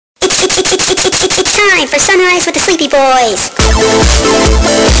It's time for Sunrise with the Sleepy Boys.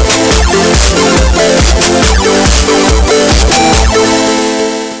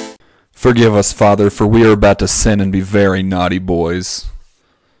 Forgive us, Father, for we are about to sin and be very naughty boys.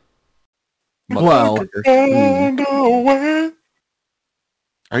 Well,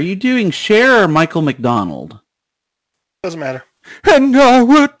 are you doing Cher or Michael McDonald? Doesn't matter. And I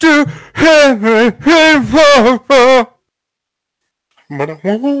would do But I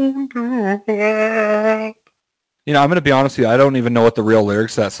won't do it. You know, I'm going to be honest with you, I don't even know what the real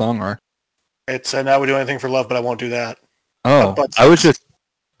lyrics to that song are. It's I would do anything for love, but I won't do that. Oh,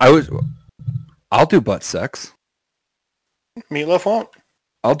 I'll do butt sex. Meatloaf won't.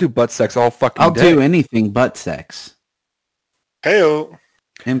 I'll do butt sex all fucking I'll day. do anything but sex. Heyo.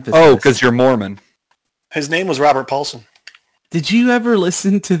 Emphasis. Oh, because you're Mormon. His name was Robert Paulson. Did you ever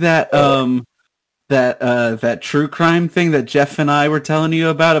listen to that that true crime thing that Jeff and I were telling you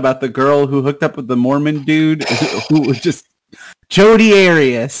about the girl who hooked up with the Mormon dude who was just Jodi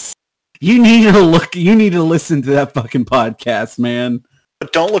Arias? You need to listen to that fucking podcast, man.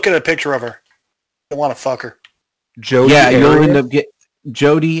 But don't look at a picture of her. I want to fuck her. Jodi You'll Arias? end up get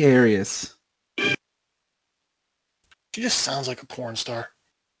Jodi Arias. She just sounds like a porn star.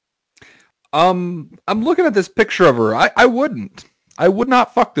 I'm looking at this picture of her. I wouldn't. I would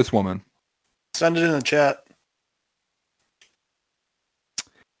not fuck this woman. Send it in the chat.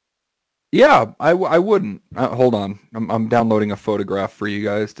 Yeah, I wouldn't. Hold on. I'm downloading a photograph for you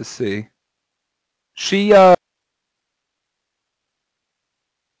guys to see. She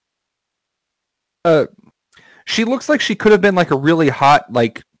looks like she could have been like a really hot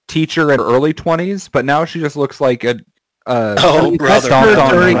like teacher in her early 20s, but now she just looks like a brother.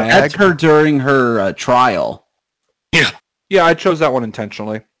 That's her during her trial. Yeah, I chose that one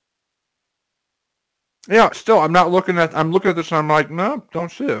intentionally. Yeah, still, I'm looking at this and I'm like, no,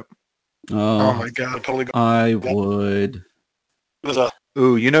 don't see it. Oh my god, totally. I would. It was a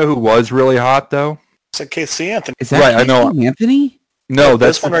Ooh, you know who was really hot though? Casey Anthony. Is that Right, I know. Anthony? No,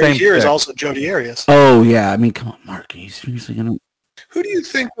 that's this one the right same here is chick. also Jodi Arias. Oh yeah, I mean, come on, Mark. Are you seriously gonna? Who do you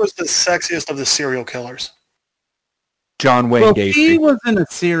think was the sexiest of the serial killers? John Wayne Well, Gacy. he wasn't a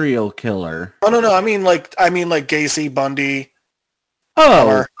serial killer. Oh no, I mean like Gacy, Bundy.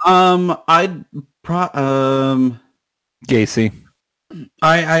 Oh, Gacy.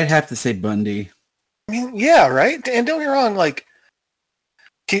 I'd have to say Bundy. I mean, yeah, right. And don't get me wrong, like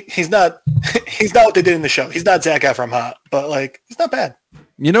he's not what they did in the show. He's not Zac Efron hot, but like he's not bad.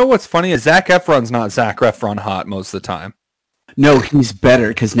 You know what's funny is Zac Efron's not Zac Efron hot most of the time. No, he's better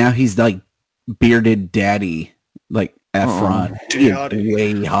because now he's like bearded daddy, like Efron. He's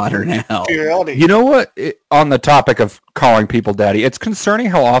way hotter now. You know what? On the topic of calling people daddy, it's concerning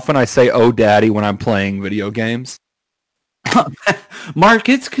how often I say "oh daddy" when I'm playing video games. Mark,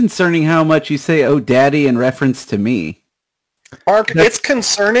 it's concerning how much you say "oh daddy" in reference to me. Mark, it's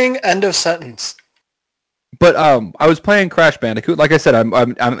concerning. End of sentence. But I was playing Crash Bandicoot. Like I said, I'm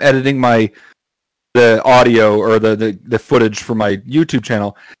editing the audio or the footage for my YouTube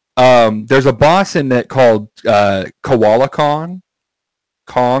channel. There's a boss in it called Koala Kong,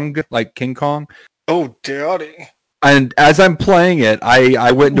 like King Kong. Oh, daddy! And as I'm playing it,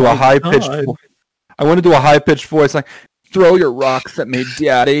 I went into a high pitched. I went into a high pitched voice like, "Throw your rocks at me,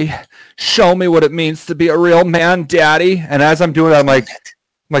 daddy. Show me what it means to be a real man, daddy." And as I'm doing it, I'm like,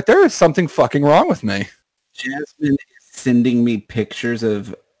 there is something fucking wrong with me. Jasmine is sending me pictures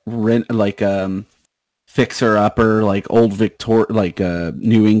of fixer upper, like old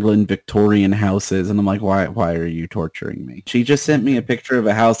New England Victorian houses, and I'm like, why are you torturing me? She just sent me a picture of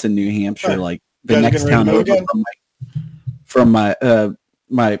a house in New Hampshire, like the next town over from the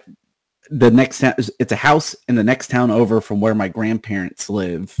next town. It's a house in the next town over from where my grandparents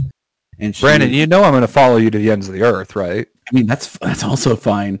live. And Brandon, you know I'm going to follow you to the ends of the earth, right? I mean, that's also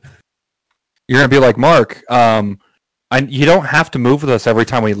fine. You're going to be like, Mark, you don't have to move with us every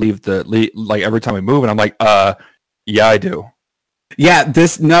time we leave every time we move. And I'm like, yeah, I do. Yeah,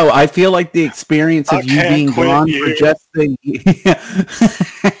 I feel like the experience of you being gone for just the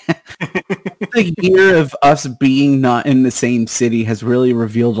year of us being not in the same city has really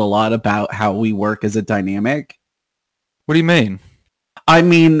revealed a lot about how we work as a dynamic. What do you mean? I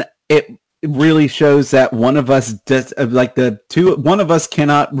mean, it really shows that one of us does, one of us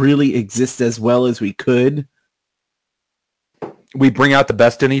cannot really exist as well as we could. We bring out the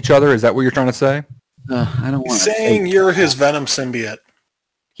best in each other. Is that what you're trying to say? I don't want to saying you're his Venom symbiote.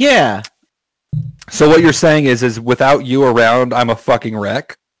 Yeah. So what you're saying is without you around, I'm a fucking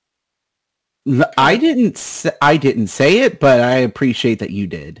wreck? I didn't say it, but I appreciate that you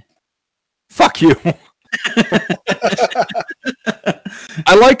did. Fuck you.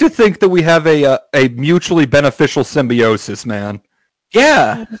 I like to think that we have a mutually beneficial symbiosis, man.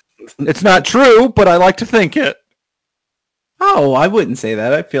 Yeah. It's not true, but I like to think it. Oh, I wouldn't say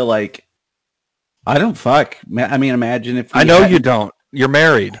that. I feel like I don't fuck. I mean, imagine if I know you don't. You're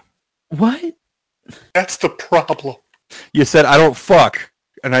married. What? That's the problem. You said I don't fuck,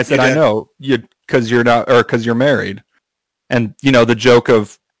 and I said You I did. know you because you're not, or because you're married, and you know the joke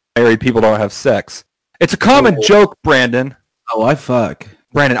of married people don't have sex. It's a common joke, Brandon. Oh, I fuck.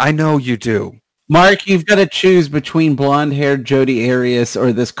 Brandon, I know you do. Mark, you've got to choose between blonde-haired Jodi Arias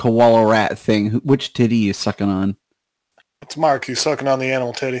or this koala rat thing. Which titty you sucking on? It's Mark. He's sucking on the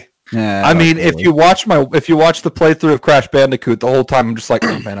animal titty. Yeah, I mean, if you watch the playthrough of Crash Bandicoot, the whole time I'm just like,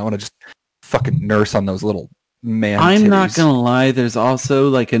 oh man, I want to just fucking nurse on those little man I'm titties. not gonna lie. There's also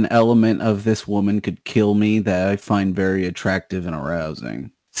like an element of this woman could kill me that I find very attractive and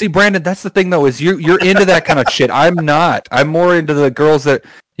arousing. See, Brandon, that's the thing though, is you're into that kind of shit. I'm not. I'm more into the girls that,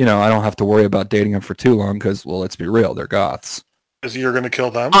 you know, I don't have to worry about dating them for too long because, well, let's be real, they're goths. Because you're going to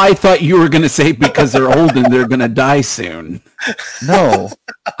kill them? I thought you were gonna say because they're old and they're gonna die soon. No,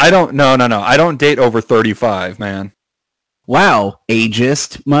 I don't. No. I don't date over 35, man. Wow,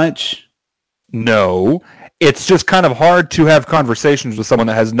 ageist much? No, it's just kind of hard to have conversations with someone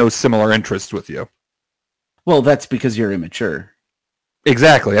that has no similar interests with you. Well, that's because you're immature.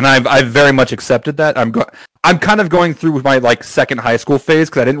 Exactly, and I've very much accepted that. I'm kind of going through my like second high school phase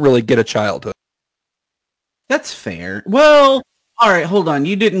because I didn't really get a childhood. That's fair. Well, all right, hold on.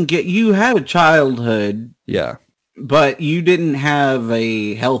 You had a childhood, Yeah, but you didn't have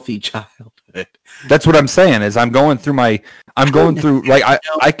a healthy childhood. that's what I'm saying. Is I'm going through like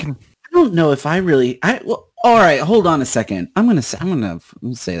I can. I don't know if I really. Well, all right, hold on a second. I'm gonna say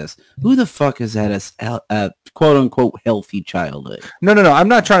this. Who the fuck has had a quote unquote healthy childhood? No. I'm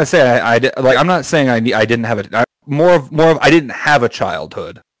not trying to say I'm not saying I didn't have it. More of I didn't have a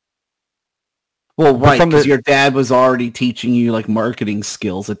childhood. Well, right, from because your dad was already teaching you like marketing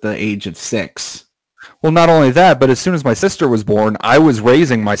skills at the age of 6. Well, not only that, but as soon as my sister was born, I was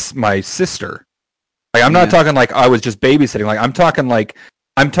raising my sister. Like I'm not talking like I was just babysitting. Like I'm talking like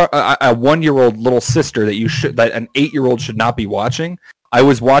a 1-year-old little sister that an 8-year-old should not be watching. I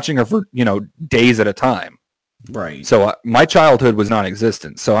was watching her for days at a time. Right. So my childhood was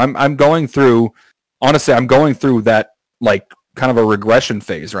non-existent. So I'm going through, honestly, I'm going through that like kind of a regression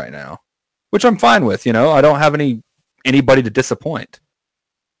phase right now, which I'm fine with. I don't have anybody to disappoint.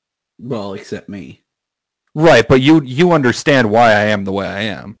 Well, except me. Right, but you understand why I am the way I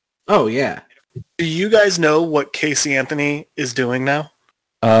am. Oh yeah. Do you guys know what Casey Anthony is doing now?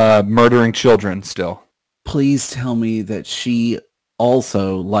 Murdering children still. Please tell me that she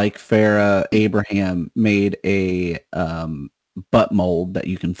also, like Farrah Abraham, made a butt mold that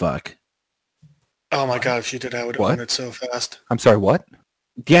you can fuck. Oh my god, if she did, I would own it so fast. I'm sorry, what?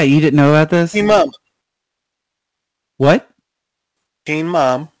 Yeah, you didn't know about this? Teen Mom. What? Teen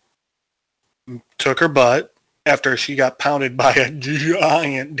Mom took her butt after she got pounded by a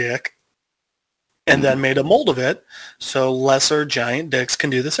giant dick and then made a mold of it so lesser giant dicks can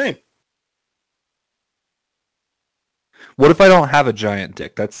do the same. What if I don't have a giant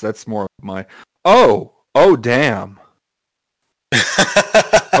dick? That's more of my... Oh, damn.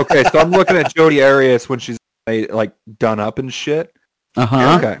 Okay, so I'm looking at Jodi Arias when she's like done up and shit.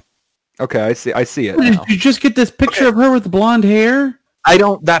 Uh-huh. Okay, I see it Did now. you just get this picture of her with the blonde hair?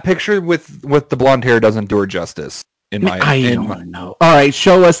 That picture with the blonde hair doesn't do her justice. I don't know. All right,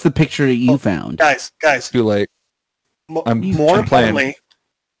 show us the picture that you found. Guys. Too late. More I'm importantly,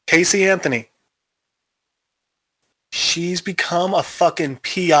 Casey Anthony. She's become a fucking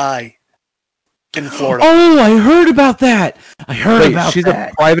PI in Florida. Oh, I heard about that. She's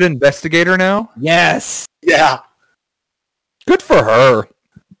a private investigator now? Yes. Yeah. Good for her.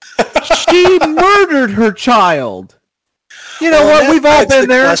 She murdered her child. You know what? We've all been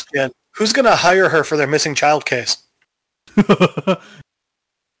there. Question. Who's going to hire her for their missing child case?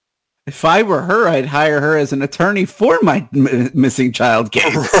 If I were her, I'd hire her as an attorney for my missing child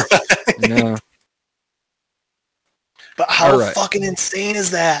case. Yeah. But how Right. fucking insane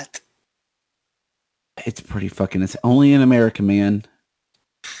is that? It's pretty fucking... It's only in America, man.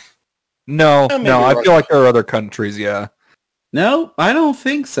 No, Maybe I Russia. feel like there are other countries, yeah. No, I don't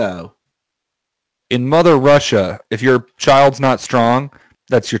think so. In Mother Russia, if your child's not strong,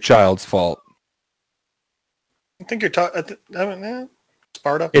 that's your child's fault. I think you're talking...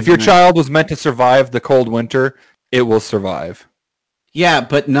 Sparta? If your child was meant to survive the cold winter, it will survive. Yeah,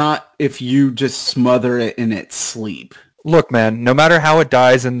 but not if you just smother it in its sleep. Look, man, no matter how it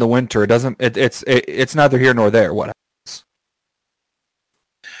dies in the winter, it's neither here nor there. What?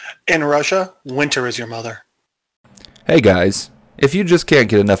 In Russia, winter is your mother. Hey guys, if you just can't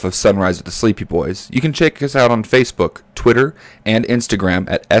get enough of Sunrise with the Sleepy Boys, you can check us out on Facebook, Twitter, and Instagram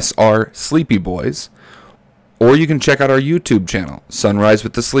at SR Sleepy Boys. Or you can check out our YouTube channel, Sunrise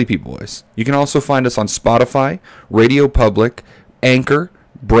with the Sleepy Boys. You can also find us on Spotify, Radio Public, Anchor,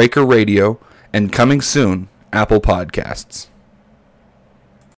 Breaker Radio, and coming soon, Apple Podcasts.